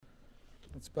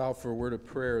Let's bow for a word of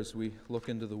prayer as we look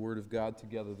into the Word of God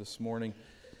together this morning.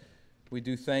 We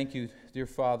do thank you, dear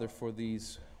Father, for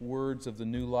these words of the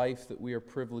new life that we are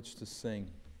privileged to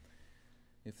sing.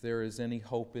 If there is any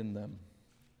hope in them,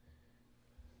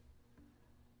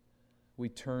 we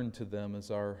turn to them as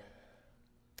our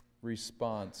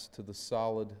response to the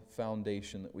solid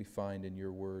foundation that we find in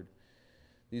your Word.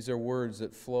 These are words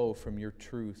that flow from your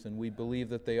truth, and we believe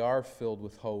that they are filled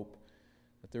with hope,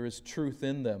 that there is truth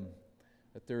in them,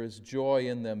 that there is joy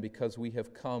in them because we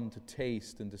have come to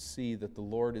taste and to see that the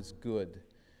Lord is good,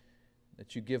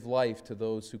 that you give life to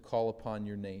those who call upon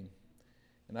your name.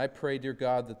 And I pray, dear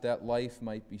God, that that life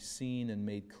might be seen and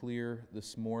made clear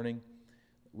this morning,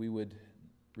 that we would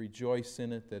rejoice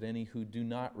in it, that any who do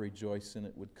not rejoice in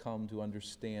it would come to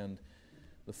understand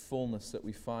the fullness that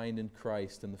we find in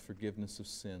Christ and the forgiveness of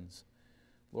sins.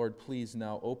 Lord, please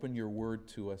now open your word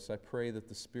to us. I pray that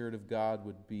the Spirit of God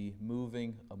would be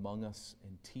moving among us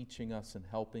and teaching us and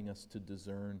helping us to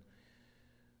discern.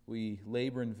 We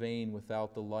labor in vain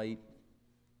without the light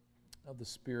of the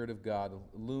Spirit of God,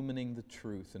 illumining the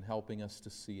truth and helping us to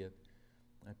see it.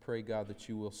 I pray, God, that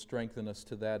you will strengthen us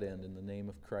to that end. In the name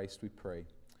of Christ we pray.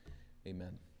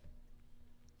 Amen.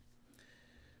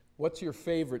 What's your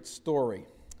favorite story?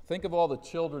 Think of all the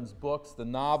children's books, the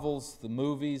novels, the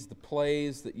movies, the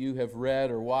plays that you have read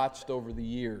or watched over the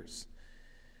years.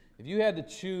 If you had to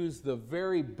choose the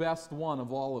very best one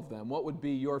of all of them, what would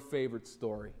be your favorite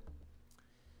story?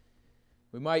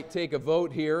 We might take a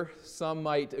vote here. Some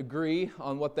might agree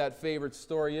on what that favorite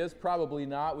story is. Probably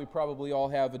not. We probably all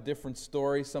have a different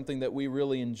story, something that we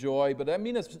really enjoy. But I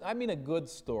mean a good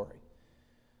story.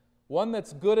 One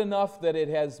that's good enough that it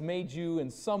has made you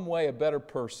in some way a better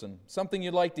person. Something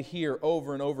you'd like to hear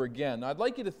over and over again. Now, I'd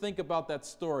like you to think about that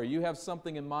story. You have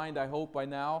something in mind, I hope, by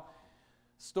now.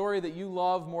 A story that you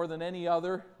love more than any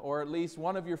other, or at least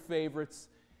one of your favorites.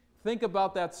 Think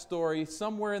about that story.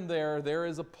 Somewhere in there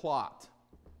is a plot.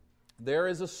 There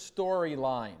is a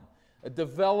storyline, a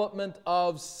development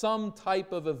of some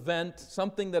type of event,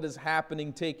 something that is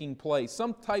happening, taking place,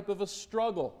 some type of a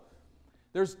struggle.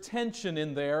 There's tension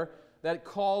in there that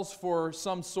calls for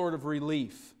some sort of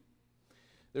relief.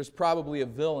 There's probably a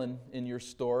villain in your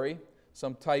story,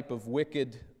 some type of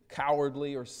wicked,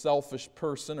 cowardly, or selfish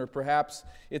person, or perhaps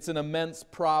it's an immense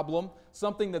problem,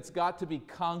 something that's got to be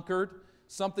conquered,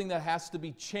 something that has to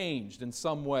be changed in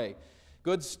some way.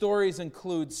 Good stories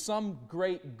include some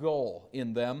great goal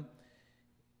in them,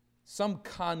 some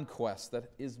conquest that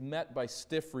is met by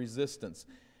stiff resistance.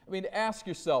 I mean, ask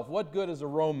yourself, what good is a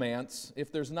romance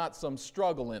if there's not some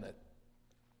struggle in it?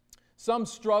 Some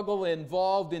struggle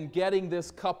involved in getting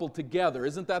this couple together.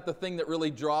 Isn't that the thing that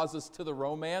really draws us to the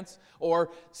romance?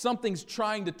 Or something's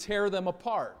trying to tear them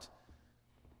apart.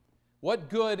 What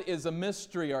good is a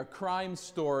mystery or a crime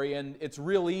story and it's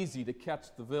real easy to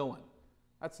catch the villain?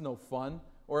 That's no fun.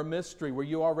 Or a mystery where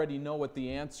you already know what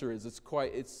the answer is.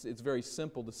 It's very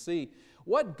simple to see.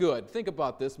 What good? Think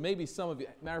about this. Maybe some of you,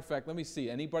 matter of fact, let me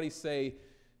see. Anybody say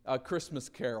Christmas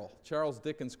Carol? Charles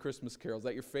Dickens' Christmas Carol. Is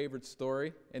that your favorite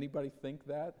story? Anybody think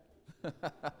that?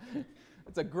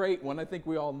 It's a great one. I think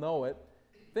we all know it.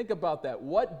 Think about that.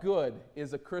 What good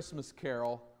is a Christmas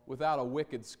Carol without a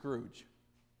wicked Scrooge?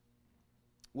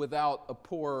 Without a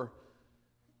poor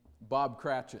Bob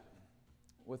Cratchit?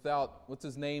 Without, what's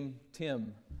his name?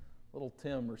 Tim. Little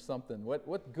Tim or something.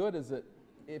 What good is it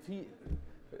if he...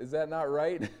 Is that not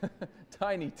right?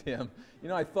 Tiny Tim. You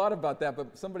know, I thought about that,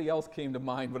 but somebody else came to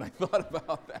mind when I thought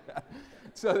about that.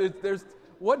 So there's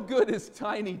what good is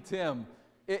Tiny Tim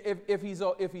if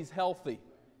he's healthy?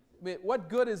 I mean, what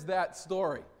good is that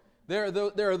story? There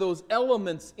are those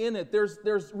elements in it.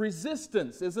 There's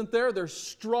resistance, isn't there? There's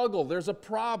struggle. There's a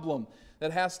problem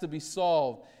that has to be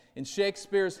solved. In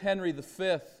Shakespeare's Henry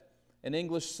V, an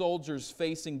English soldier's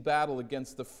facing battle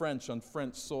against the French on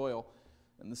French soil.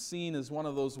 And the scene is one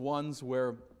of those ones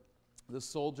where the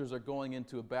soldiers are going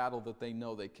into a battle that they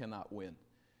know they cannot win.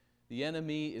 The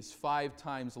enemy is 5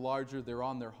 times larger. They're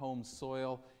on their home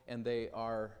soil, and they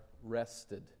are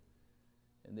rested.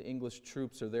 And the English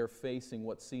troops are there facing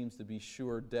what seems to be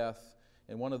sure death.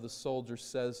 And one of the soldiers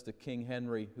says to King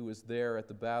Henry, who is there at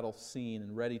the battle scene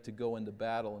and ready to go into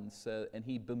battle, and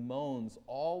he bemoans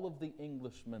all of the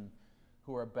Englishmen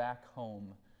who are back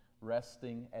home,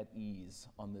 resting at ease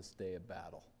on this day of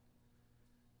battle.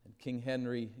 And King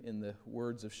Henry, in the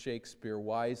words of Shakespeare,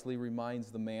 wisely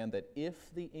reminds the man that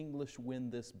if the English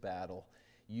win this battle,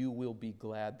 you will be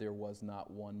glad there was not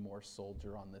one more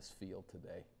soldier on this field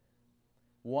today.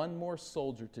 One more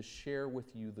soldier to share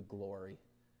with you the glory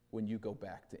when you go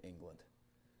back to England.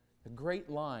 A great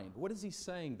line. What is he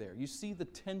saying there? You see the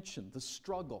tension, the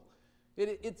struggle.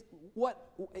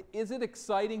 Is it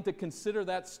exciting to consider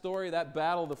that story, that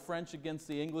battle of the French against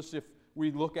the English, if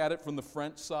we look at it from the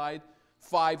French side?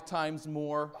 5 times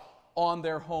more on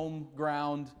their home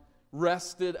ground,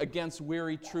 rested against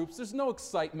weary troops. There's no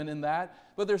excitement in that,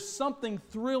 but there's something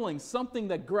thrilling, something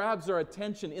that grabs our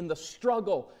attention in the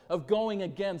struggle of going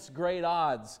against great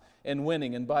odds and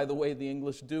winning. And by the way, the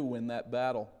English do win that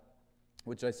battle,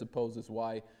 which I suppose is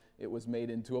why it was made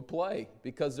into a play,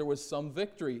 because there was some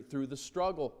victory through the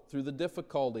struggle, through the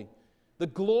difficulty. The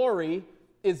glory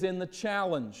is in the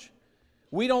challenge.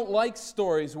 We don't like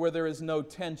stories where there is no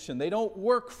tension. They don't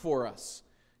work for us.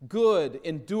 Good,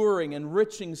 enduring,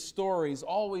 enriching stories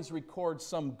always record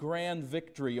some grand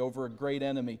victory over a great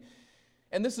enemy.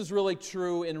 And this is really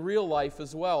true in real life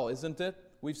as well, isn't it?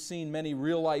 We've seen many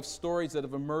real-life stories that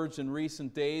have emerged in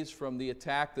recent days from the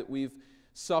attack that we've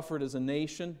suffered as a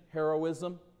nation.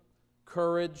 Heroism,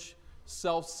 courage,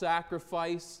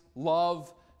 self-sacrifice,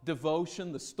 love,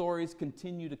 devotion. The stories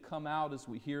continue to come out as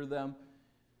we hear them.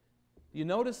 You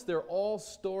notice they're all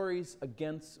stories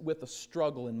with a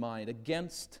struggle in mind,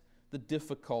 against the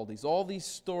difficulties. All these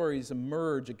stories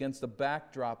emerge against a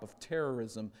backdrop of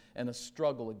terrorism and a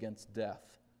struggle against death.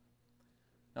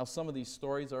 Now, some of these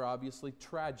stories are obviously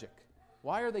tragic.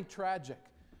 Why are they tragic?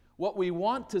 What we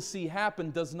want to see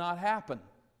happen does not happen.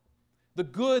 The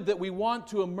good that we want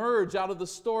to emerge out of the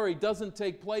story doesn't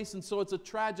take place, and so it's a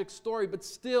tragic story, but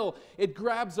still it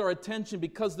grabs our attention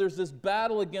because there's this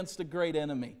battle against a great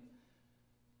enemy.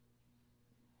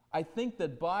 I think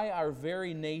that by our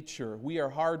very nature, we are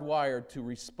hardwired to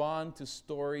respond to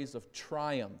stories of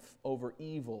triumph over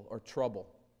evil or trouble.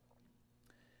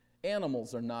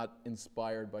 Animals are not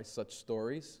inspired by such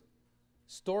stories.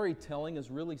 Storytelling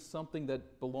is really something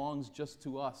that belongs just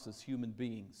to us as human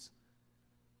beings.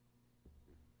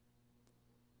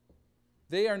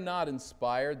 They are not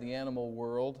inspired, the animal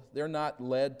world. They're not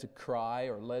led to cry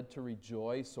or led to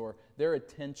rejoice, or their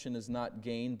attention is not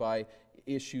gained by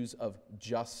issues of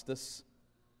justice.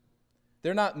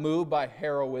 They're not moved by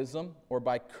heroism or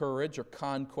by courage or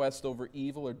conquest over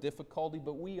evil or difficulty,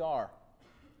 but we are.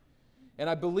 And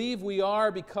I believe we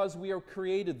are because we are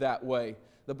created that way.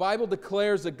 The Bible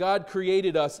declares that God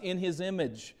created us in His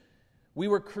image. We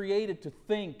were created to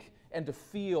think and to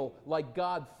feel like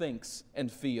God thinks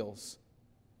and feels.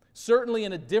 Certainly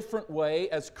in a different way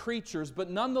as creatures,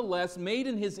 but nonetheless made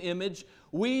in His image,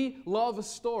 we love a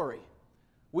story.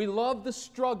 We love the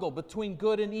struggle between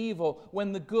good and evil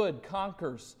when the good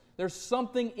conquers. There's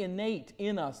something innate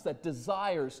in us that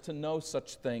desires to know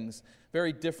such things,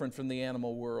 very different from the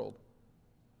animal world.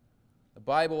 The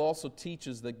Bible also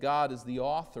teaches that God is the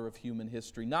author of human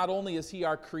history. Not only is He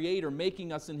our Creator,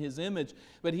 making us in His image,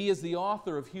 but He is the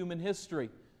author of human history.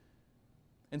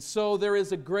 And so there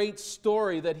is a great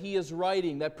story that He is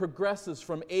writing that progresses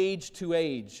from age to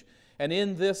age. And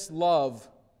in this love,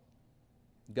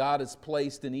 God has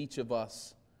placed in each of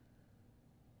us,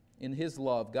 in His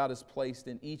love, God has placed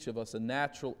in each of us a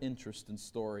natural interest in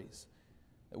stories,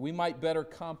 that we might better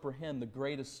comprehend the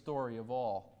greatest story of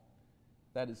all.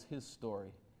 That is His story,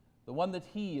 the one that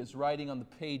He is writing on the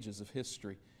pages of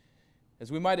history.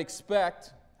 As we might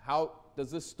expect, how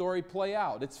does this story play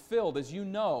out? It's filled, as you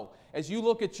know, as you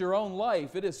look at your own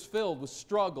life, it is filled with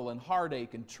struggle and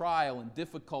heartache and trial and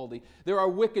difficulty. There are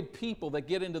wicked people that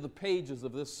get into the pages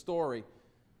of this story.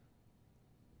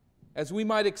 As we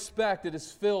might expect, it is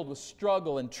filled with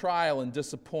struggle and trial and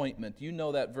disappointment. You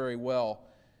know that very well.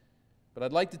 But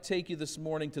I'd like to take you this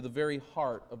morning to the very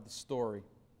heart of the story.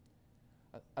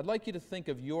 I'd like you to think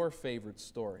of your favorite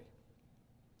story.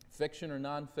 Fiction or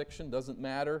nonfiction, doesn't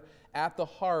matter. At the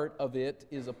heart of it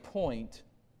is a point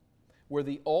where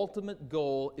the ultimate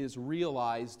goal is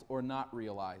realized or not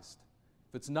realized.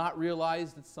 If it's not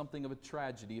realized, it's something of a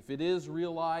tragedy. If it is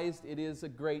realized, it is a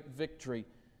great victory.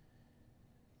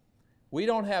 We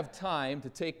don't have time to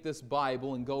take this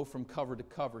Bible and go from cover to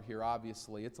cover here,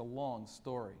 obviously. It's a long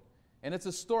story. And it's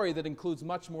a story that includes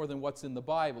much more than what's in the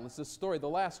Bible. It's a story. The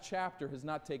last chapter has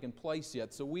not taken place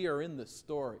yet, so we are in this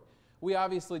story. We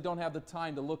obviously don't have the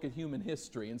time to look at human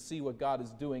history and see what God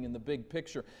is doing in the big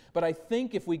picture. But I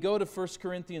think if we go to 1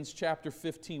 Corinthians chapter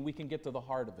 15, we can get to the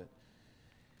heart of it.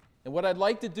 And what I'd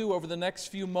like to do over the next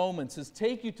few moments is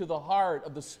take you to the heart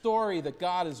of the story that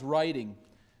God is writing,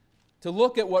 to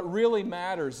look at what really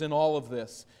matters in all of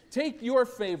this. Take your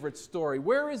favorite story.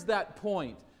 Where is that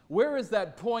point? Where is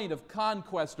that point of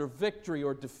conquest or victory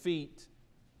or defeat?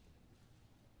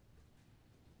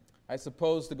 I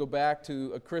suppose to go back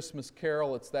to A Christmas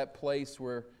Carol, it's that place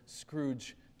where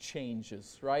Scrooge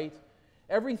changes, right?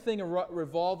 Everything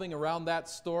revolving around that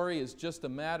story is just a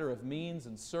matter of means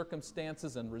and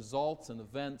circumstances and results and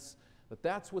events. But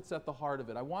that's what's at the heart of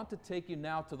it. I want to take you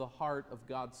now to the heart of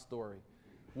God's story.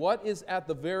 What is at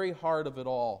the very heart of it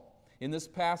all? In this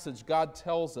passage, God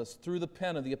tells us through the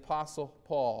pen of the Apostle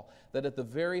Paul that at the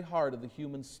very heart of the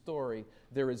human story,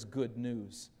 there is good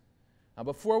news. Now,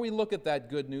 before we look at that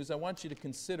good news, I want you to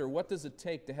consider, what does it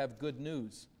take to have good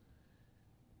news?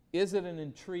 Is it an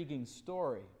intriguing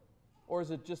story? Or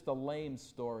is it just a lame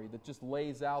story that just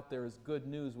lays out there as good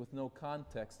news with no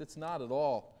context? It's not at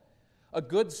all. A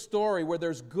good story where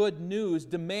there's good news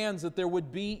demands that there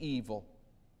would be evil.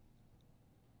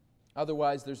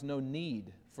 Otherwise, there's no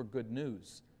need for good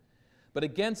news. But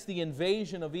against the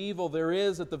invasion of evil, there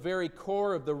is at the very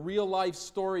core of the real-life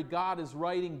story God is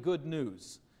writing good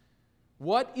news.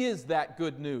 What is that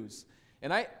good news?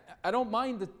 And I don't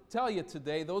mind to tell you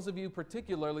today, those of you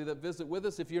particularly that visit with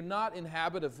us, if you're not in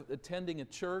habit of attending a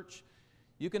church,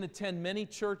 you can attend many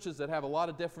churches that have a lot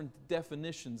of different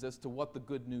definitions as to what the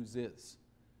good news is.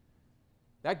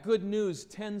 That good news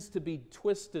tends to be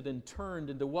twisted and turned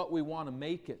into what we want to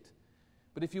make it.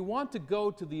 But if you want to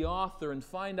go to the author and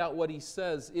find out what he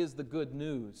says is the good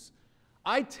news,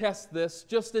 I test this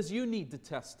just as you need to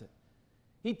test it.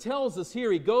 He tells us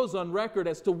here, he goes on record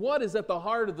as to what is at the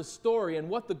heart of the story and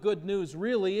what the good news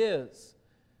really is.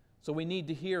 So we need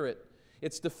to hear it.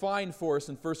 It's defined for us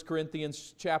in 1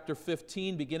 Corinthians chapter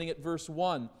 15, beginning at verse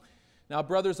 1. Now,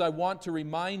 brothers, I want to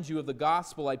remind you of the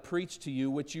gospel I preached to you,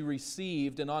 which you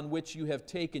received and on which you have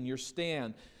taken your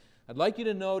stand. I'd like you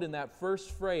to note in that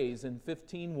first phrase in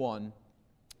 15:1,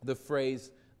 the phrase,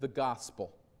 the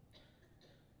gospel.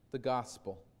 The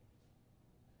gospel.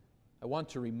 I want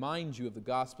to remind you of the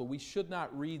gospel. We should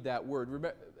not read that word.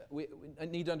 Remember, we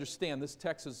need to understand this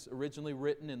text is originally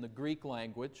written in the Greek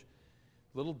language,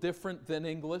 a little different than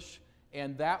English,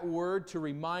 and that word to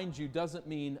remind you doesn't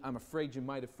mean I'm afraid you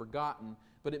might have forgotten,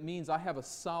 but it means I have a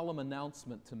solemn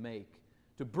announcement to make,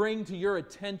 to bring to your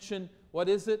attention, what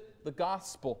is it? The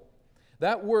gospel.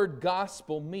 That word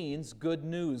gospel means good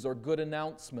news or good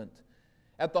announcement.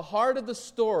 At the heart of the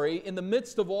story, in the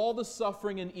midst of all the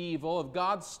suffering and evil of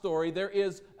God's story, there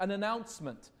is an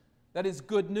announcement. That is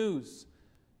good news.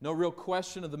 No real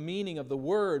question of the meaning of the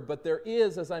word, but there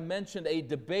is, as I mentioned, a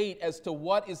debate as to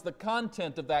what is the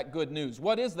content of that good news.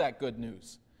 What is that good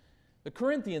news? The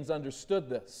Corinthians understood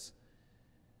this.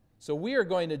 So we are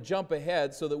going to jump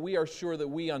ahead so that we are sure that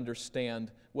we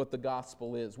understand what the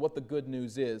gospel is, what the good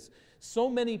news is. So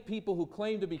many people who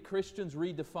claim to be Christians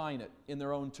redefine it in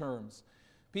their own terms.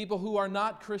 People who are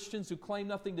not Christians, who claim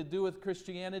nothing to do with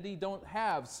Christianity, don't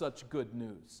have such good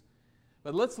news.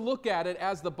 But let's look at it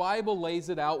as the Bible lays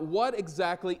it out. What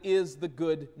exactly is the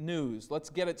good news? Let's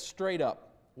get it straight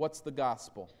up. What's the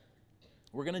gospel?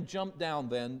 We're going to jump down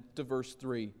then to verse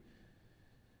 3.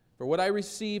 For what I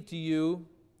received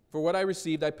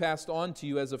I passed on to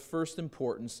you as of first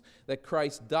importance, that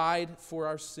Christ died for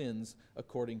our sins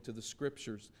according to the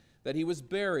Scriptures, that he was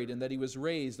buried and that he was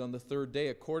raised on the third day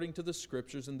according to the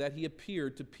Scriptures, and that he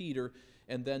appeared to Peter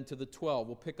and then to the 12.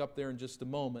 We'll pick up there in just a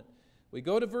moment. We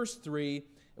go to verse 3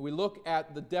 and we look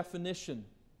at the definition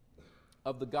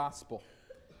of the gospel,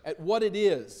 at what it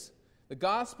is. The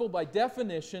gospel, by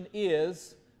definition,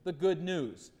 is the good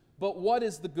news. But what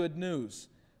is the good news?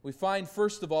 We find,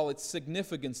 first of all, its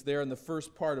significance there in the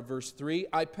first part of verse 3.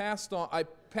 I passed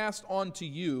on to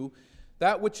you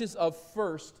that which is of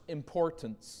first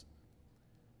importance.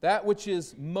 That which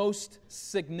is most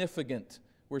significant,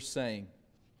 we're saying.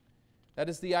 That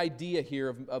is the idea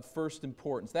here of first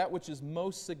importance. That which is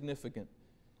most significant.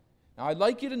 Now, I'd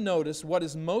like you to notice what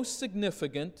is most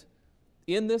significant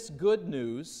in this good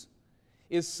news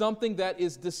is something that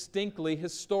is distinctly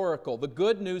historical. The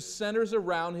good news centers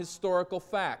around historical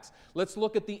facts. Let's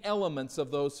look at the elements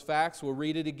of those facts. We'll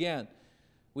read it again.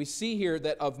 We see here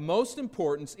that of most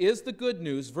importance is the good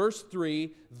news, verse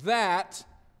 3, that,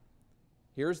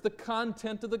 here's the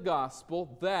content of the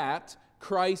gospel, that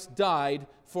Christ died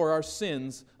for our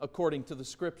sins according to the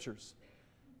Scriptures.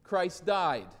 Christ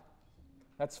died.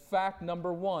 That's fact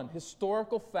number one,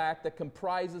 historical fact that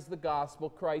comprises the gospel.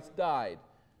 Christ died.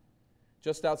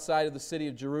 Just outside of the city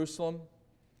of Jerusalem,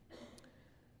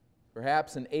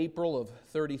 perhaps in April of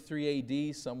 33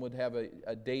 AD, some would have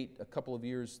a date a couple of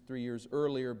years, 3 years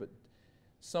earlier, but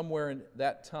somewhere in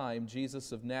that time,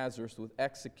 Jesus of Nazareth was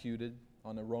executed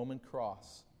on a Roman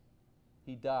cross.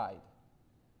 He died.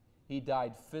 He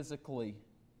died physically.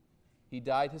 He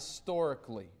died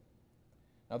historically.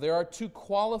 Now, there are two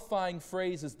qualifying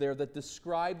phrases there that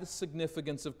describe the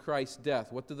significance of Christ's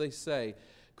death. What do they say?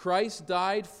 Christ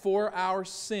died for our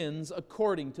sins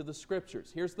according to the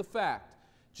Scriptures. Here's the fact.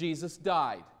 Jesus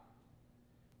died.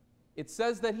 It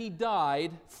says that he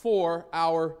died for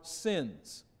our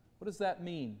sins. What does that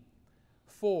mean?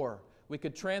 for. We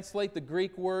could translate the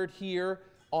Greek word here,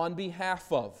 on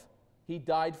behalf of. He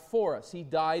died for us. He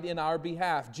died in our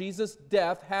behalf. Jesus'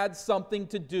 death had something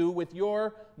to do with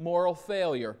your moral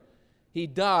failure. He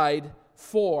died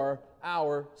for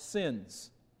our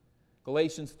sins.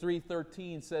 Galatians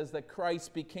 3:13 says that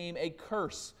Christ became a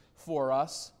curse for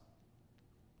us,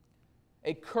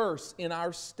 a curse in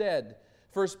our stead.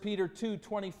 1 Peter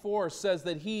 2:24 says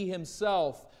that He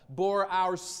Himself bore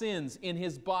our sins in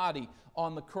His body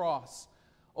on the cross.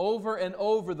 Over and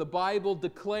over, the Bible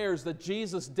declares that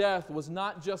Jesus' death was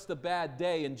not just a bad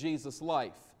day in Jesus'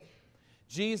 life.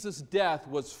 Jesus' death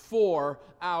was for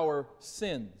our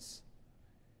sins.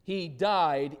 He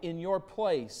died in your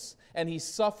place, and He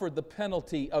suffered the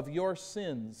penalty of your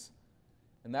sins,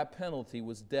 and that penalty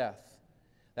was death.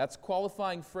 That's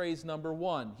qualifying phrase number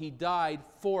one. He died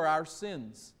for our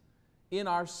sins, in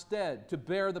our stead, to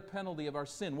bear the penalty of our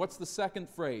sin. What's the second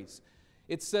phrase?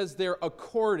 It says there,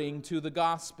 according to the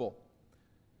gospel.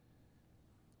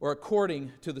 Or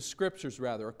according to the Scriptures,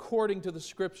 rather. According to the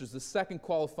Scriptures, the second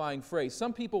qualifying phrase.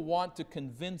 Some people want to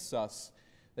convince us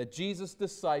that Jesus'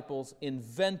 disciples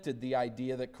invented the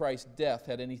idea that Christ's death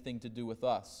had anything to do with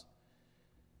us.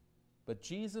 But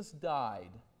Jesus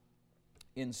died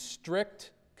in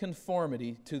strict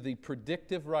conformity to the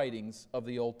predictive writings of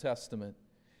the Old Testament.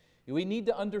 We need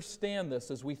to understand this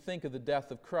as we think of the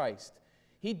death of Christ.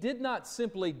 He did not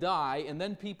simply die and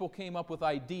then people came up with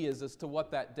ideas as to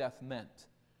what that death meant.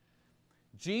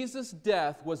 Jesus'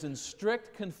 death was in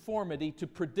strict conformity to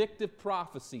predictive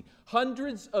prophecy.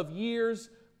 Hundreds of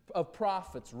years of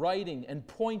prophets writing and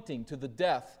pointing to the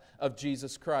death of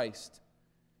Jesus Christ.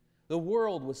 The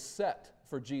world was set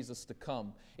for Jesus to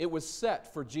come. It was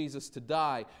set for Jesus to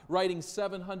die. Writing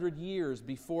 700 years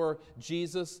before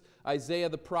Jesus, Isaiah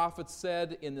the prophet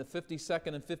said in the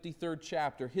 52nd and 53rd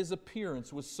chapter, His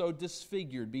appearance was so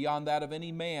disfigured beyond that of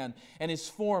any man, and His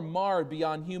form marred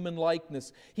beyond human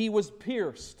likeness. He was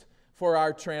pierced for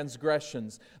our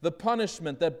transgressions. The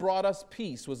punishment that brought us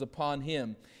peace was upon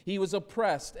Him. He was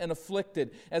oppressed and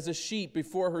afflicted, as a sheep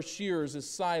before her shearers is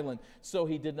silent, so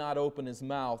He did not open His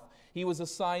mouth. He was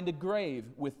assigned a grave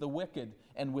with the wicked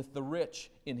and with the rich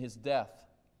in His death.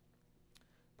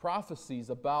 Prophecies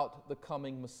about the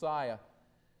coming Messiah.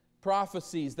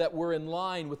 Prophecies that were in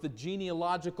line with the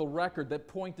genealogical record that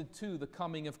pointed to the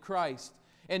coming of Christ.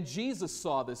 And Jesus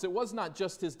saw this. It was not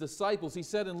just His disciples. He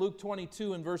said in Luke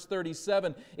 22 and verse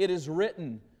 37, it is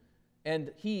written,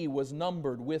 and He was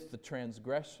numbered with the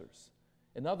transgressors.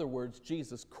 In other words,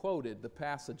 Jesus quoted the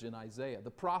passage in Isaiah, the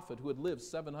prophet who had lived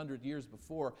 700 years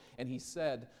before, and he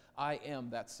said, I am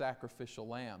that sacrificial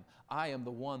lamb. I am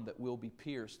the one that will be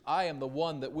pierced. I am the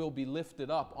one that will be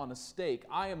lifted up on a stake.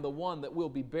 I am the one that will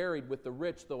be buried with the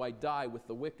rich, though I die with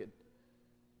the wicked.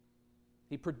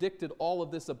 He predicted all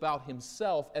of this about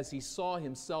Himself as He saw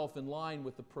Himself in line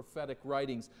with the prophetic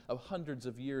writings of hundreds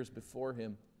of years before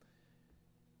Him.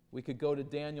 We could go to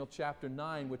Daniel chapter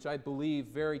 9, which I believe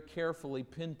very carefully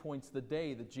pinpoints the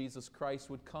day that Jesus Christ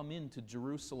would come into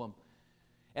Jerusalem.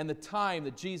 And the time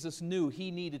that Jesus knew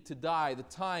He needed to die, the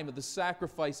time of the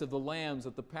sacrifice of the lambs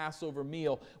at the Passover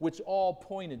meal, which all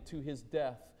pointed to His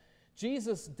death.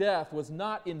 Jesus' death was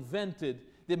not invented,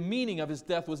 the meaning of His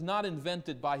death was not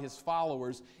invented by His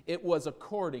followers. It was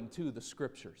according to the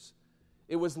Scriptures.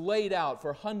 It was laid out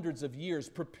for hundreds of years,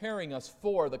 preparing us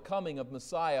for the coming of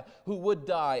Messiah, who would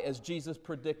die as Jesus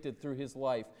predicted through His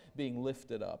life, being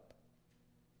lifted up,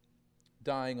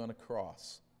 dying on a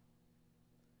cross.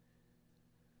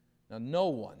 Now, no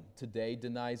one today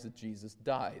denies that Jesus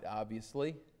died,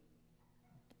 obviously.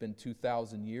 It's been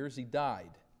 2,000 years, He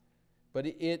died. But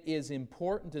it is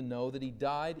important to know that He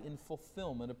died in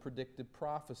fulfillment of predicted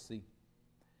prophecy.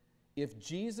 If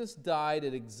Jesus died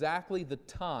at exactly the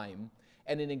time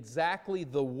and in exactly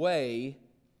the way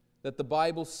that the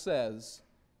Bible says,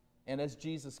 and as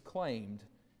Jesus claimed,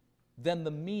 then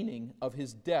the meaning of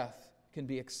His death can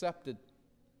be accepted.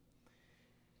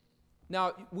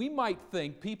 Now, we might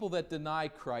think people that deny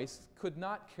Christ could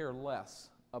not care less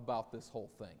about this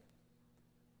whole thing.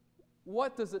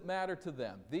 What does it matter to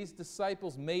them? These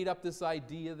disciples made up this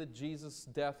idea that Jesus'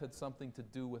 death had something to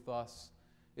do with us.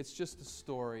 It's just a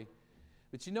story.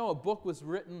 But you know, a book was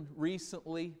written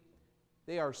recently.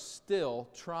 They are still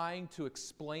trying to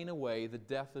explain away the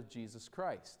death of Jesus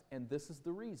Christ. And this is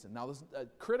the reason. Now, a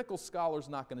critical scholar's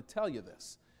not going to tell you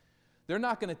this. They're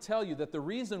not going to tell you that the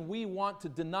reason we want to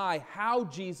deny how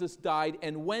Jesus died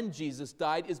and when Jesus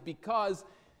died is because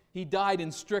He died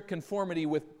in strict conformity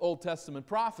with Old Testament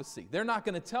prophecy. They're not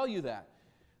going to tell you that.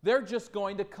 They're just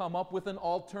going to come up with an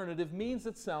alternative means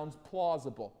that sounds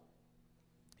plausible.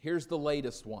 Here's the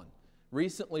latest one.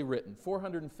 recently written,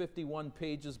 451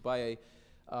 pages by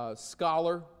a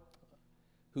scholar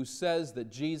who says that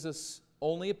Jesus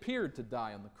only appeared to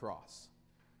die on the cross.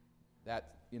 That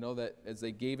as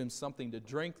they gave him something to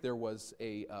drink, there was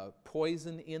a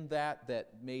poison in that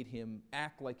made him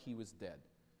act like he was dead.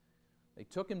 They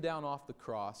took him down off the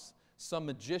cross. Some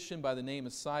magician by the name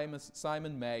of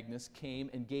Simon Magus came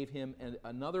and gave him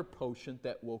another potion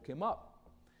that woke him up.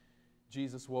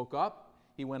 Jesus woke up.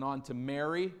 He went on to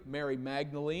Mary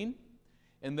Magdalene.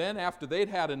 And then after they'd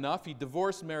had enough, he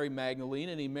divorced Mary Magdalene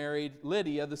and he married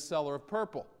Lydia, the seller of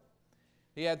purple.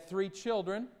 He had 3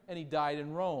 children and he died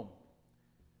in Rome.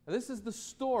 Now, this is the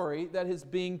story that is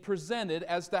being presented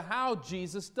as to how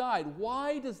Jesus died.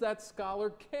 Why does that scholar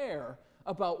care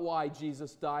about why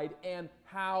Jesus died and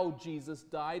how Jesus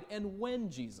died and when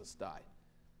Jesus died?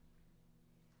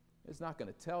 It's not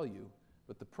going to tell you,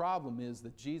 but the problem is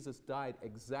that Jesus died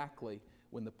exactly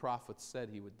when the prophets said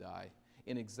he would die,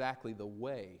 in exactly the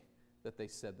way that they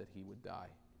said that he would die.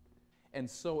 And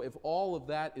so if all of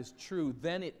that is true,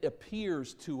 then it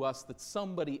appears to us that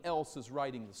somebody else is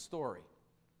writing the story.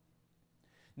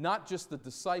 Not just the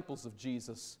disciples of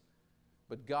Jesus,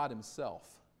 but God himself,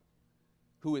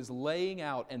 who is laying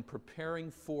out and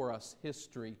preparing for us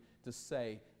history to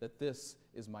say that this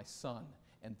is my son,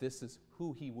 and this is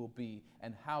who he will be,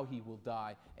 and how he will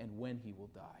die, and when he will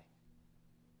die.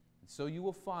 And so you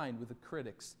will find with the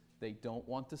critics, they don't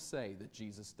want to say that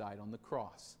Jesus died on the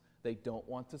cross. They don't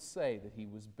want to say that he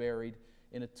was buried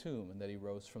in a tomb and that he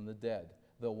rose from the dead.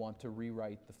 They'll want to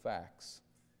rewrite the facts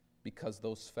because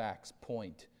those facts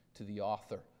point to the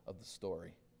author of the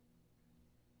story.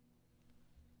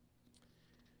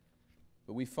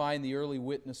 But we find the early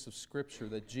witness of Scripture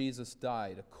that Jesus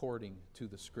died according to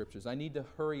the Scriptures. I need to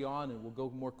hurry on and we'll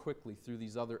go more quickly through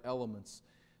these other elements.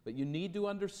 But you need to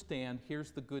understand,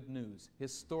 here's the good news.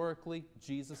 Historically,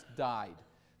 Jesus died.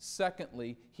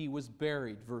 Secondly, he was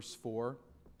buried, verse 4.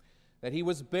 That he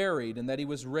was buried and that he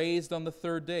was raised on the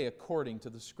 3rd day according to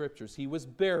the Scriptures. He was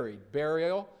buried.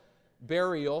 Burial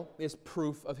is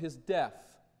proof of his death.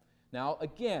 Now,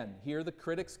 again, here the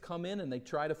critics come in and they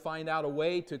try to find out a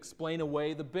way to explain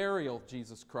away the burial of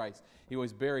Jesus Christ. He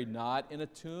was buried not in a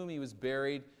tomb. He was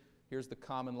buried, here's the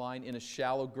common line, in a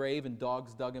shallow grave, and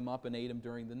dogs dug him up and ate him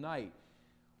during the night.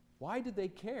 Why did they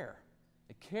care?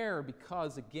 They care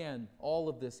because, again, all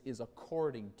of this is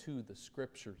according to the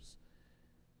Scriptures.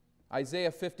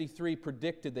 Isaiah 53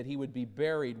 predicted that he would be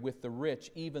buried with the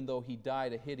rich, even though he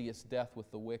died a hideous death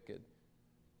with the wicked.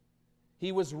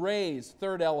 He was raised,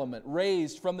 third element,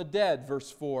 raised from the dead,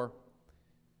 verse 4.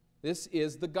 This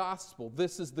is the gospel.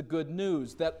 This is the good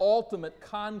news. That ultimate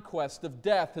conquest of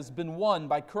death has been won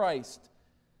by Christ.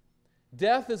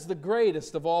 Death is the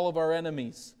greatest of all of our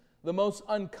enemies, the most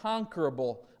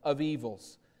unconquerable of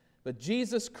evils. But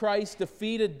Jesus Christ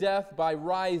defeated death by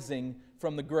rising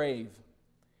from the grave.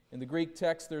 In the Greek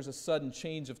text, there's a sudden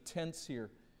change of tense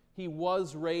here. He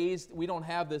was raised. We don't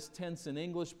have this tense in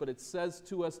English, but it says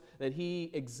to us that he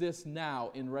exists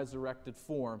now in resurrected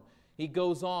form. He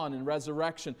goes on in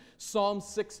resurrection. Psalm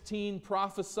 16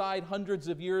 prophesied hundreds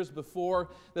of years before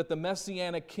that the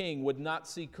Messianic king would not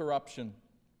see corruption,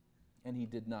 and he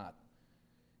did not.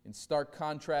 In stark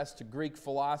contrast to Greek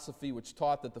philosophy, which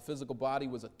taught that the physical body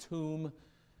was a tomb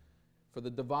for the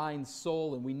divine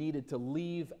soul, and we needed to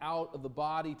leave out of the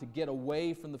body to get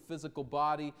away from the physical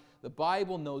body, the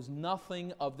Bible knows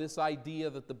nothing of this idea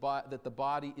that the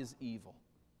body is evil.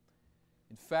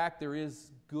 In fact, there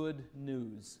is good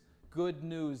news. Good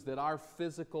news that our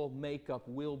physical makeup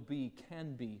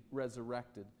can be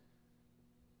resurrected.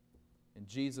 And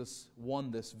Jesus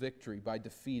won this victory by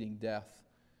defeating death.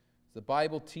 The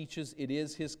Bible teaches it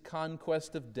is his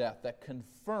conquest of death that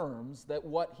confirms that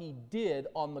what he did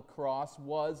on the cross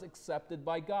was accepted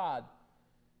by God.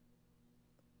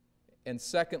 And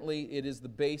secondly, it is the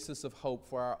basis of hope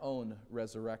for our own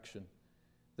resurrection.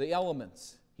 The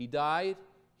elements. He died,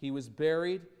 he was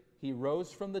buried, he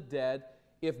rose from the dead.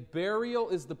 If burial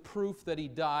is the proof that he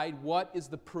died, what is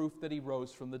the proof that he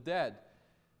rose from the dead?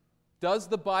 Does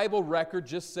the Bible record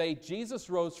just say Jesus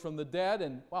rose from the dead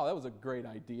and, wow, that was a great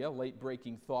idea,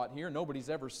 late-breaking thought here. Nobody's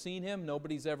ever seen him.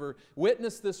 Nobody's ever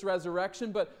witnessed this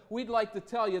resurrection, but we'd like to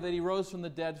tell you that he rose from the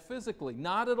dead physically.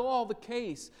 Not at all the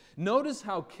case. Notice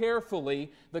how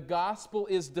carefully the gospel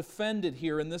is defended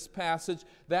here in this passage,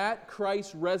 that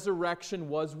Christ's resurrection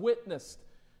was witnessed.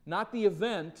 Not the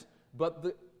event, but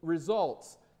the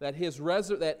results. That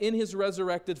in his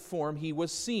resurrected form he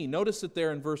was seen. Notice it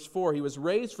there in verse 4. He was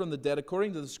raised from the dead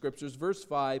according to the Scriptures. Verse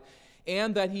 5,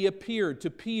 and that he appeared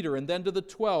to Peter and then to the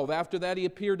 12. After that he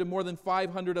appeared to more than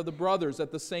 500 of the brothers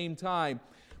at the same time,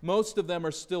 Most of them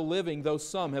are still living, though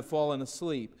some have fallen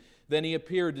asleep. Then he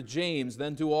appeared to James,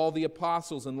 then to all the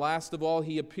apostles, and last of all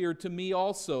he appeared to me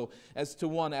also, as to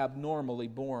one abnormally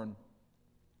born."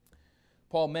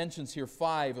 Paul mentions here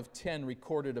 5 of 10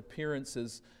 recorded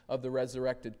appearances of the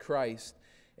resurrected Christ.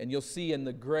 And you'll see in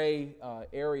the gray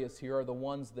areas here are the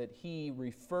ones that he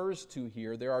refers to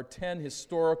here. There are 10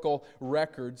 historical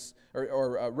records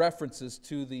or references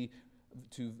to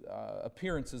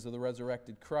appearances of the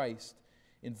resurrected Christ.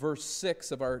 In verse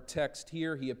 6 of our text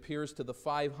here, he appears to the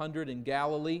 500 in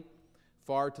Galilee,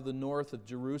 far to the north of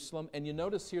Jerusalem. And you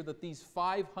notice here that these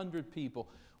 500 people,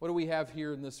 what do we have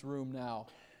here in this room now?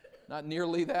 Not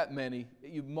nearly that many.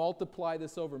 You multiply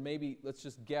this over, maybe let's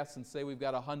just guess and say we've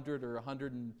got 100 or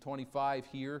 125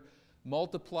 here.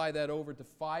 Multiply that over to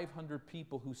 500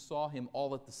 people who saw him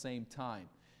all at the same time.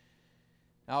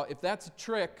 Now, if that's a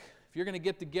trick, if you're going to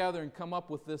get together and come up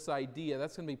with this idea,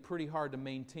 that's going to be pretty hard to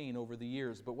maintain over the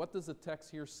years. But what does the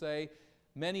text here say?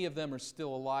 Many of them are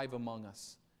still alive among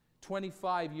us.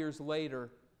 25 years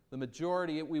later, the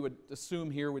majority, we would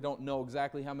assume here, we don't know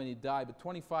exactly how many died, but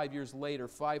 25 years later,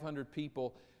 500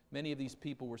 people, many of these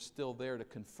people were still there to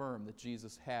confirm that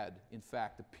Jesus had, in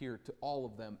fact, appeared to all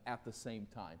of them at the same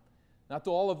time. Not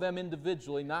to all of them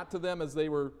individually, not to them as they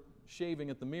were shaving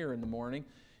at the mirror in the morning.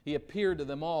 He appeared to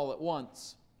them all at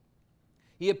once.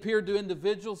 He appeared to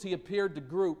individuals, he appeared to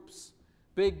groups,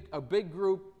 a big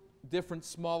group, different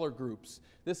smaller groups.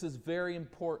 This is very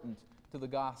important to the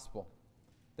gospel,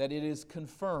 that it is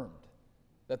confirmed,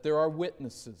 that there are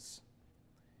witnesses.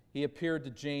 He appeared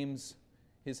to James,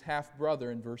 his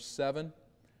half-brother, in verse 7.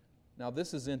 Now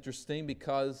this is interesting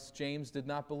because James did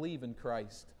not believe in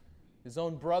Christ. His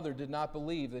own brother did not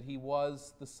believe that he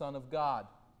was the Son of God.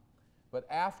 But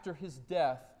after his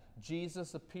death,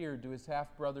 Jesus appeared to his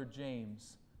half-brother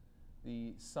James,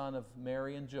 the son of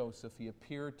Mary and Joseph. He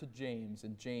appeared to James,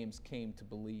 and James came to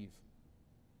believe.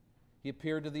 He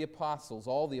appeared to the apostles,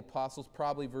 all the apostles,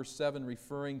 probably verse 7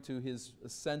 referring to his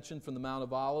ascension from the Mount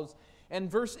of Olives.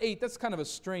 And verse 8, that's kind of a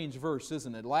strange verse,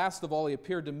 isn't it? Last of all, he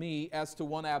appeared to me as to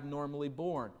one abnormally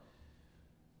born.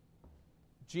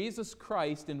 Jesus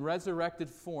Christ in resurrected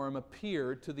form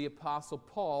appeared to the apostle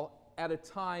Paul at a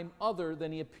time other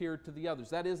than he appeared to the others.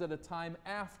 That is, at a time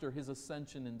after his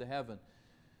ascension into heaven.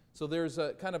 So there's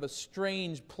a kind of a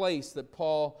strange place that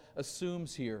Paul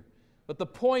assumes here. But the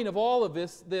point of all of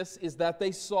this is that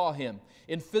they saw him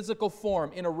in physical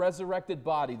form, in a resurrected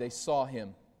body. They saw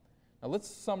him. Now let's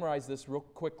summarize this real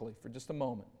quickly for just a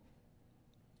moment.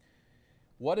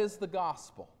 What is the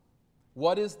gospel?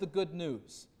 What is the good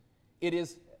news? It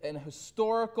is an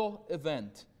historical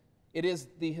event. It is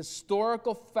the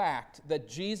historical fact that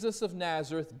Jesus of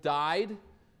Nazareth died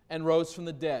and rose from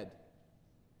the dead.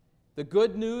 The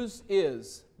good news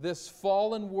is this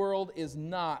fallen world is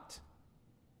not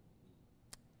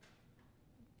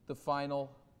the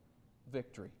final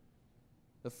victory.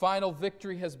 The final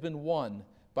victory has been won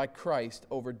by Christ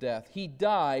over death. He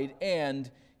died and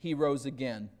he rose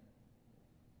again.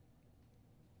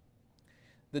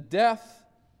 The death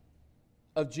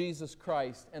of Jesus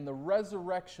Christ and the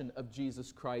resurrection of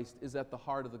Jesus Christ is at the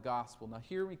heart of the gospel. Now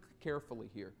hear me carefully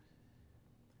here.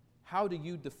 How do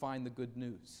you define the good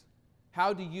news?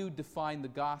 How do you define the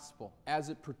gospel as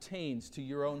it pertains to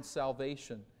your own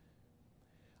salvation?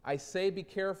 I say be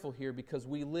careful here because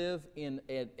we live in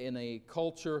a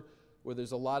culture where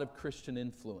there's a lot of Christian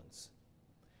influence.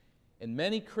 In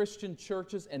many Christian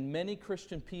churches and many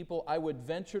Christian people, I would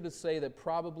venture to say that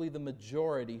probably the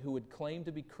majority who would claim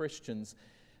to be Christians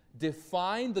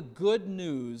define the good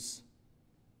news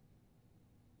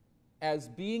as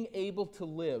being able to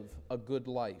live a good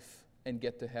life and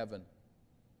get to heaven.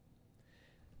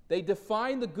 They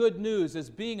define the good news as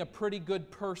being a pretty good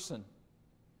person,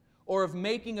 or of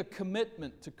making a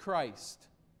commitment to Christ,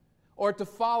 or to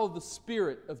follow the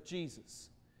Spirit of Jesus.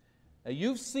 Now,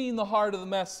 you've seen the heart of the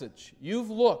message. You've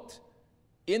looked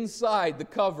inside the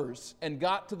covers and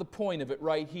got to the point of it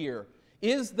right here.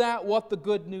 Is that what the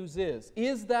good news is?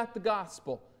 Is that the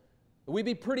gospel? We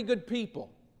be pretty good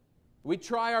people. We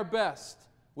try our best.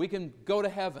 We can go to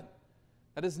heaven.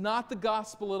 That is not the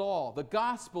gospel at all. The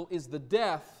gospel is the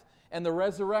death and the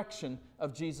resurrection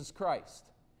of Jesus Christ.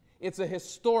 It's a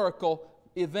historical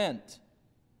event.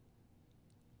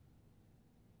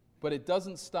 But it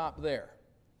doesn't stop there.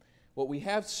 What we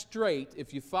have straight,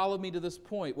 if you follow me to this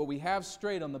point, what we have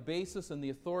straight on the basis and the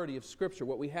authority of Scripture,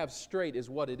 what we have straight is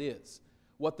what it is,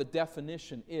 what the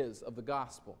definition is of the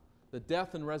gospel, the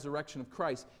death and resurrection of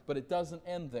Christ, but it doesn't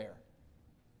end there.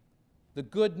 The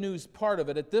good news part of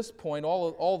it, at this point,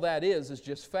 all that is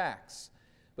just facts.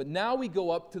 But now we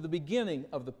go up to the beginning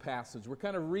of the passage. We're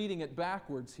kind of reading it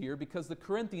backwards here because the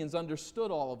Corinthians understood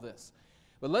all of this.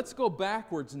 But let's go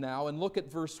backwards now and look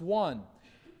at verse 1.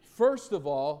 First of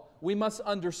all, we must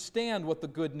understand what the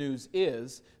good news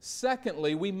is.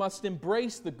 Secondly, we must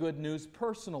embrace the good news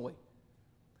personally.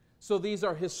 So these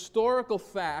are historical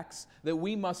facts that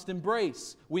we must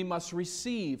embrace, we must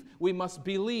receive, we must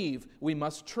believe, we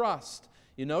must trust.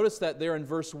 You notice that there in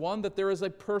verse 1 that there is a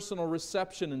personal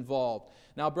reception involved.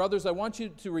 Now, brothers, I want you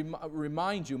to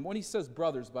remind you, when he says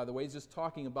brothers, by the way, he's just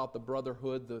talking about the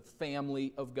brotherhood, the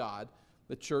family of God,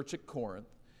 the church at Corinth.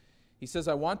 He says,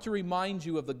 I want to remind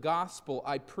you of the gospel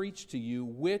I preached to you,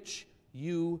 which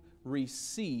you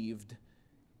received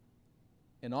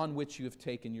and on which you have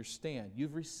taken your stand.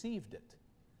 You've received it.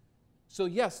 So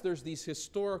yes, there's these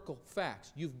historical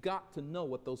facts. You've got to know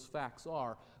what those facts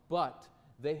are, but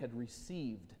they had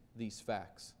received these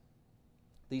facts.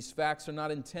 These facts are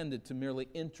not intended to merely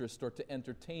interest or to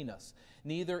entertain us.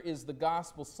 Neither is the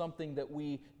gospel something that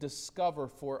we discover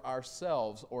for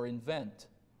ourselves or invent.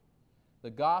 The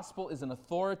gospel is an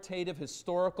authoritative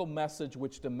historical message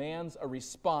which demands a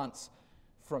response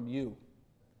from you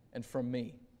and from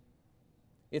me.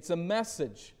 It's a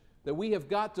message that we have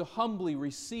got to humbly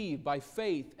receive by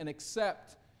faith and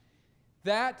accept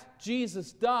that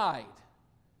Jesus died,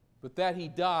 but that He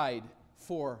died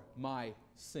for my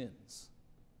sins.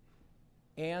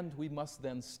 And we must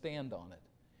then stand on it.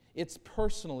 It's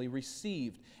personally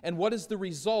received. And what is the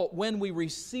result when we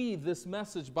receive this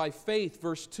message by faith?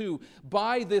 Verse 2,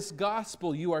 by this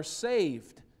gospel you are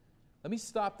saved. Let me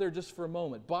stop there just for a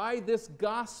moment. By this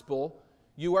gospel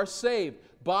you are saved.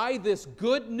 By this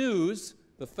good news,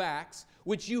 the facts,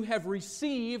 which you have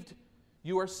received,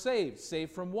 you are saved.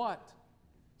 Saved from what?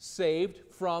 Saved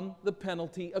from the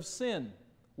penalty of sin,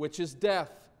 which is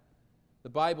death. The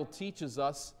Bible teaches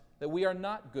us that we are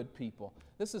not good people.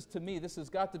 This has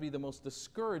got to be the most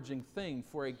discouraging thing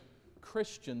for a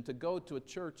Christian to go to a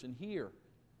church and hear.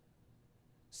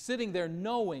 Sitting there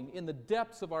knowing in the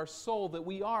depths of our soul that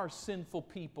we are sinful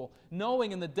people,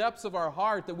 knowing in the depths of our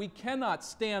heart that we cannot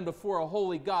stand before a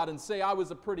holy God and say, I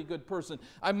was a pretty good person.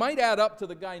 I might add up to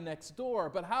the guy next door,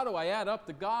 but how do I add up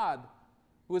to God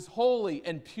who is holy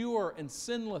and pure and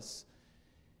sinless?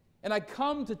 And I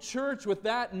come to church with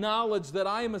that knowledge that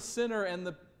I am a sinner, and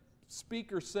the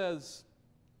speaker says,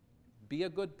 be a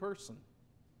good person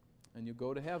and you'll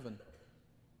go to heaven.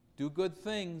 Do good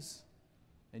things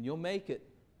and you'll make it.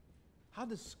 How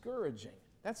discouraging.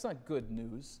 That's not good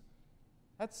news.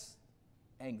 That's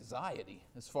anxiety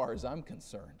as far as I'm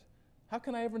concerned. How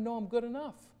can I ever know I'm good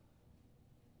enough?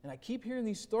 And I keep hearing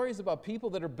these stories about people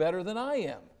that are better than I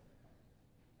am.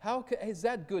 Is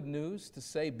that good news to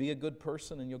say be a good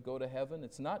person and you'll go to heaven?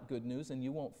 It's not good news, and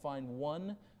you won't find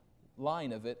one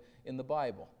line of it in the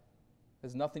Bible. It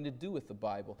has nothing to do with the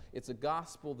Bible. It's a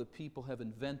gospel that people have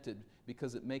invented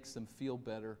because it makes them feel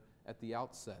better at the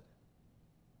outset.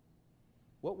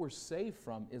 What we're saved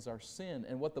from is our sin.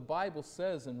 And what the Bible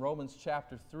says in Romans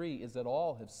chapter 3 is that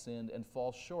all have sinned and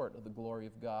fall short of the glory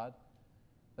of God.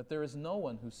 That there is no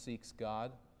one who seeks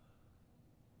God,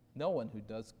 no one who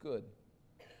does good.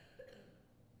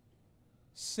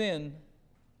 Sin,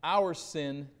 our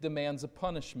sin, demands a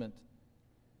punishment.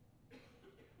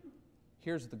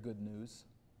 Here's the good news.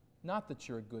 Not that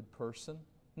you're a good person,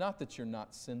 not that you're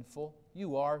not sinful.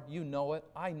 You are, you know it,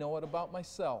 I know it about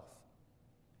myself.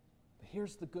 But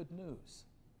here's the good news.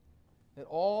 That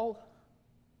all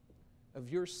of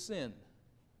your sin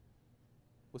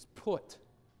was put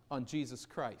on Jesus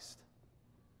Christ.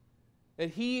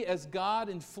 That He, as God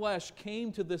in flesh,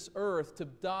 came to this earth to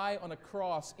die on a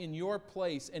cross in your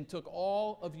place and took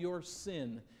all of your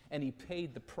sin, and He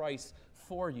paid the price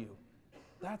for you.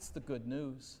 That's the good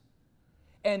news.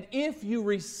 And if you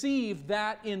receive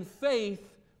that in faith,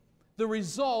 the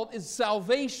result is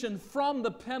salvation from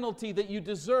the penalty that you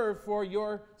deserve for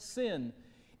your sin.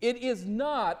 It is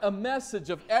not a message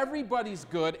of everybody's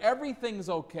good, everything's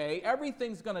okay,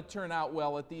 everything's going to turn out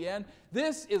well at the end.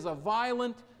 This is a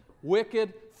violent,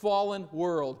 wicked, fallen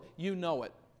world. You know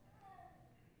it.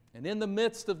 And in the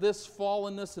midst of this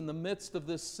fallenness, in the midst of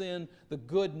this sin, the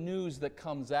good news that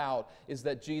comes out is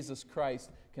that Jesus Christ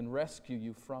can rescue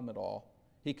you from it all.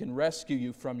 He can rescue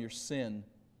you from your sin.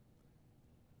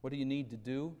 What do you need to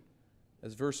do?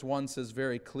 As verse 1 says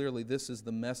very clearly, this is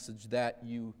the message that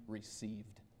you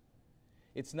received.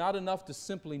 It's not enough to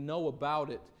simply know about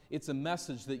it. It's a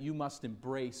message that you must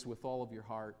embrace with all of your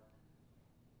heart.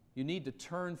 You need to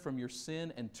turn from your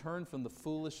sin and turn from the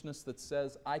foolishness that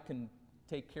says, I can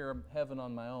take care of heaven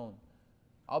on my own.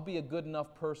 I'll be a good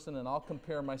enough person and I'll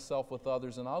compare myself with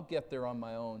others and I'll get there on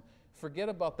my own. Forget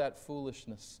about that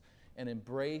foolishness and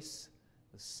embrace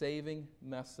the saving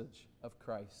message of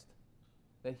Christ,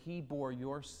 that He bore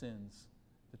your sins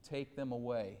to take them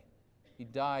away. He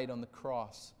died on the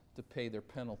cross to pay their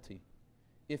penalty,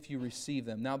 if you receive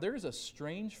them. Now, there's a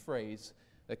strange phrase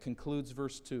that concludes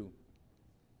verse 2.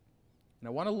 And I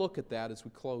want to look at that as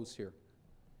we close here.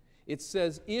 It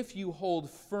says, if you hold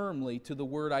firmly to the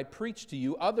word I preach to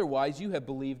you, otherwise you have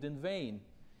believed in vain.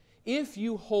 If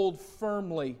you hold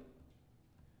firmly,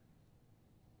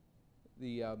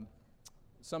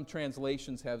 some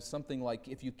translations have something like,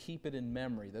 if you keep it in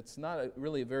memory. That's not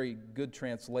really a very good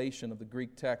translation of the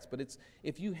Greek text, but it's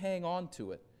if you hang on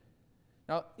to it.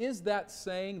 Now, is that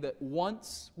saying that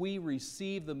once we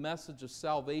receive the message of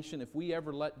salvation, if we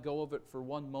ever let go of it for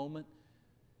one moment,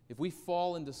 if we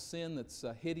fall into sin that's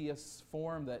a hideous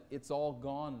form, that it's all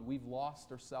gone and we've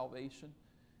lost our salvation?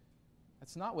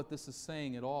 That's not what this is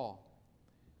saying at all.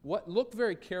 Look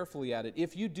very carefully at it.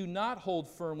 If you do not hold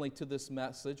firmly to this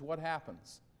message, what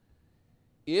happens?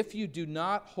 If you do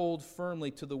not hold firmly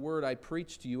to the word I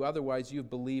preach to you, otherwise you have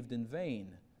believed in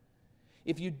vain.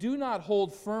 If you do not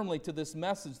hold firmly to this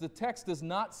message, the text does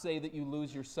not say that you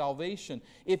lose your salvation.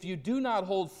 If you do not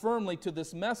hold firmly to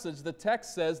this message, the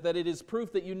text says that it is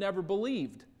proof that you never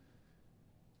believed.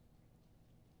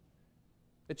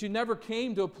 That you never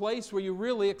came to a place where you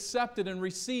really accepted and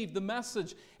received the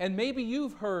message. And maybe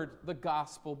you've heard the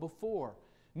gospel before.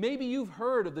 Maybe you've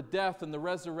heard of the death and the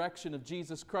resurrection of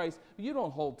Jesus Christ, but you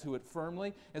don't hold to it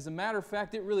firmly. As a matter of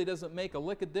fact, it really doesn't make a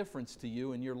lick of difference to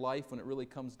you in your life when it really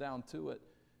comes down to it.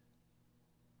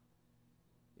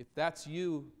 If that's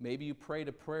you, maybe you prayed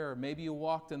a prayer, maybe you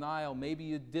walked an aisle, maybe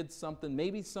you did something,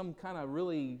 maybe some kind of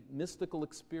really mystical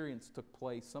experience took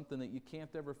place, something that you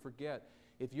can't ever forget.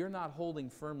 If you're not holding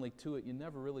firmly to it, you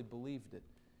never really believed it.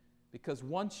 Because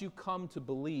once you come to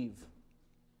believe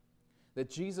that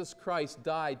Jesus Christ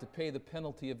died to pay the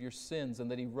penalty of your sins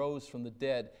and that He rose from the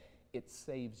dead, it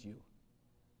saves you.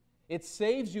 It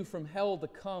saves you from hell to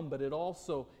come, but it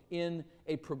also, in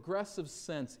a progressive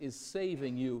sense, is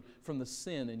saving you from the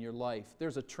sin in your life.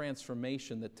 There's a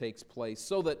transformation that takes place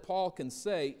so that Paul can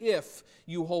say, if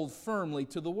you hold firmly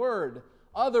to the Word,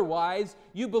 otherwise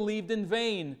you believed in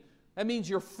vain. That means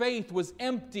your faith was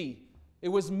empty. It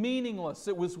was meaningless.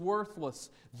 It was worthless.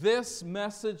 This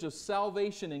message of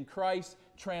salvation in Christ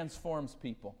transforms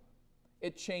people.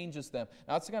 It changes them.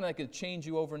 Now, it's not going to change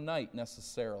you overnight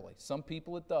necessarily. Some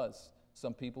people it does.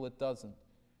 Some people it doesn't.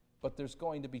 But there's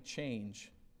going to be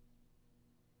change.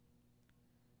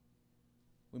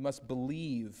 We must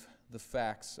believe the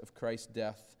facts of Christ's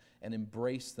death and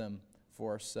embrace them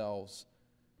for ourselves.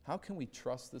 How can we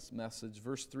trust this message?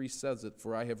 Verse 3 says it,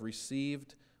 for I have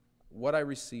received what I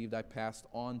received, I passed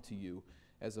on to you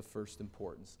as of first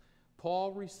importance.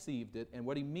 Paul received it, and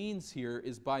what he means here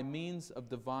is by means of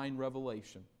divine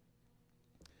revelation.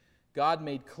 God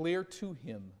made clear to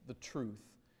him the truth,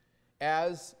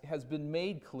 as has been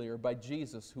made clear by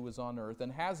Jesus who was on earth,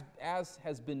 and as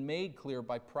has been made clear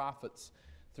by prophets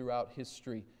throughout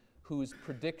history, whose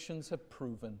predictions have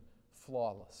proven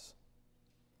flawless.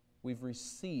 We've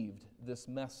received this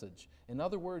message. In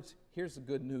other words, here's the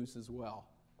good news as well.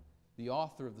 The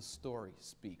author of the story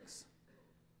speaks.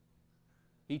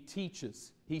 He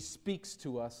teaches. He speaks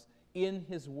to us in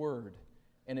His Word,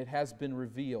 and it has been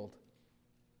revealed.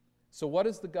 So what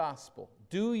is the gospel?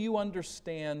 Do you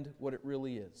understand what it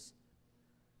really is?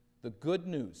 The good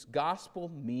news. Gospel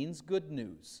means good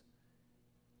news.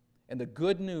 And the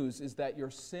good news is that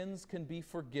your sins can be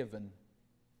forgiven,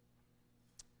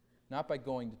 not by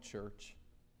going to church,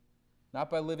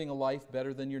 not by living a life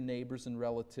better than your neighbors and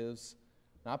relatives,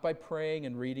 not by praying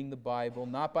and reading the Bible,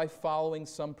 not by following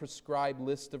some prescribed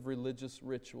list of religious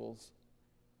rituals,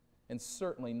 and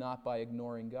certainly not by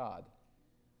ignoring God.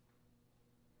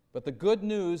 But the good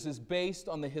news is based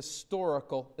on the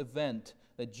historical event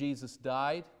that Jesus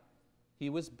died,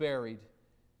 He was buried,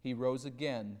 He rose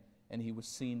again, and He was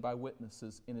seen by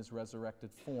witnesses in His resurrected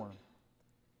form.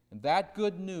 And that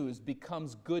good news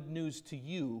becomes good news to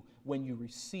you when you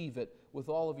receive it with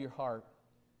all of your heart.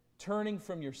 Turning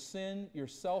from your sin, your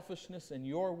selfishness, and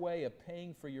your way of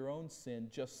paying for your own sin,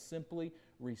 just simply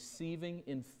receiving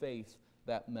in faith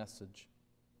that message.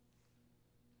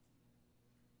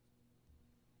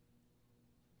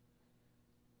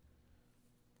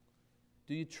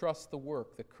 Do you trust the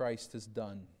work that Christ has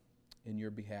done in your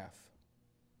behalf?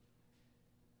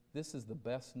 This is the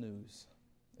best news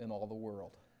in all the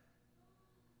world.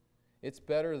 It's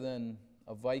better than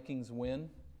a Vikings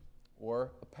win,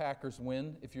 or a Packers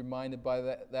win, if you're minded by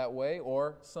that way,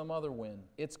 or some other win.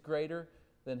 It's greater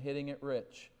than hitting it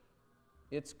rich.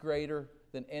 It's greater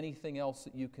than anything else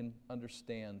that you can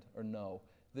understand or know.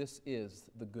 this is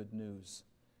the good news.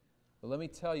 But let me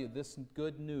tell you, this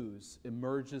good news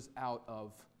emerges out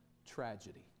of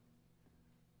tragedy.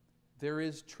 There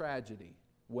is tragedy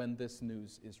when this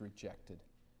news is rejected.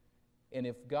 And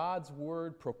if God's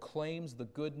Word proclaims the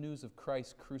good news of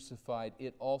Christ crucified,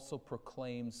 it also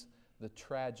proclaims the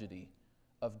tragedy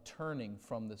of turning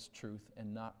from this truth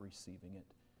and not receiving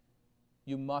it.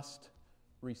 You must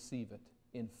receive it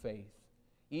in faith.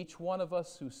 Each one of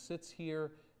us who sits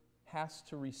here has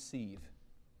to receive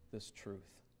this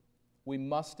truth. We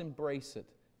must embrace it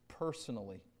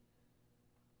personally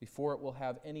before it will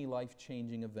have any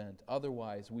life-changing event.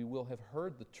 Otherwise, we will have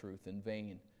heard the truth in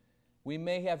vain. We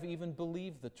may have even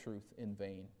believed the truth in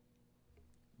vain.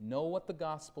 Know what the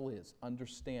gospel is.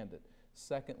 Understand it.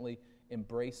 Secondly,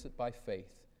 embrace it by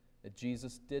faith, that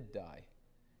Jesus did die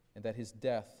and that his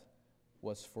death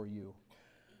was for you.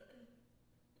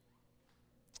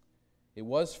 It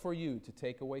was for you to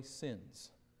take away sins.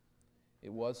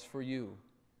 It was for you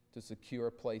to secure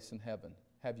a place in heaven.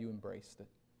 Have you embraced it?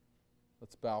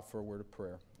 Let's bow for a word of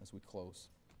prayer as we close.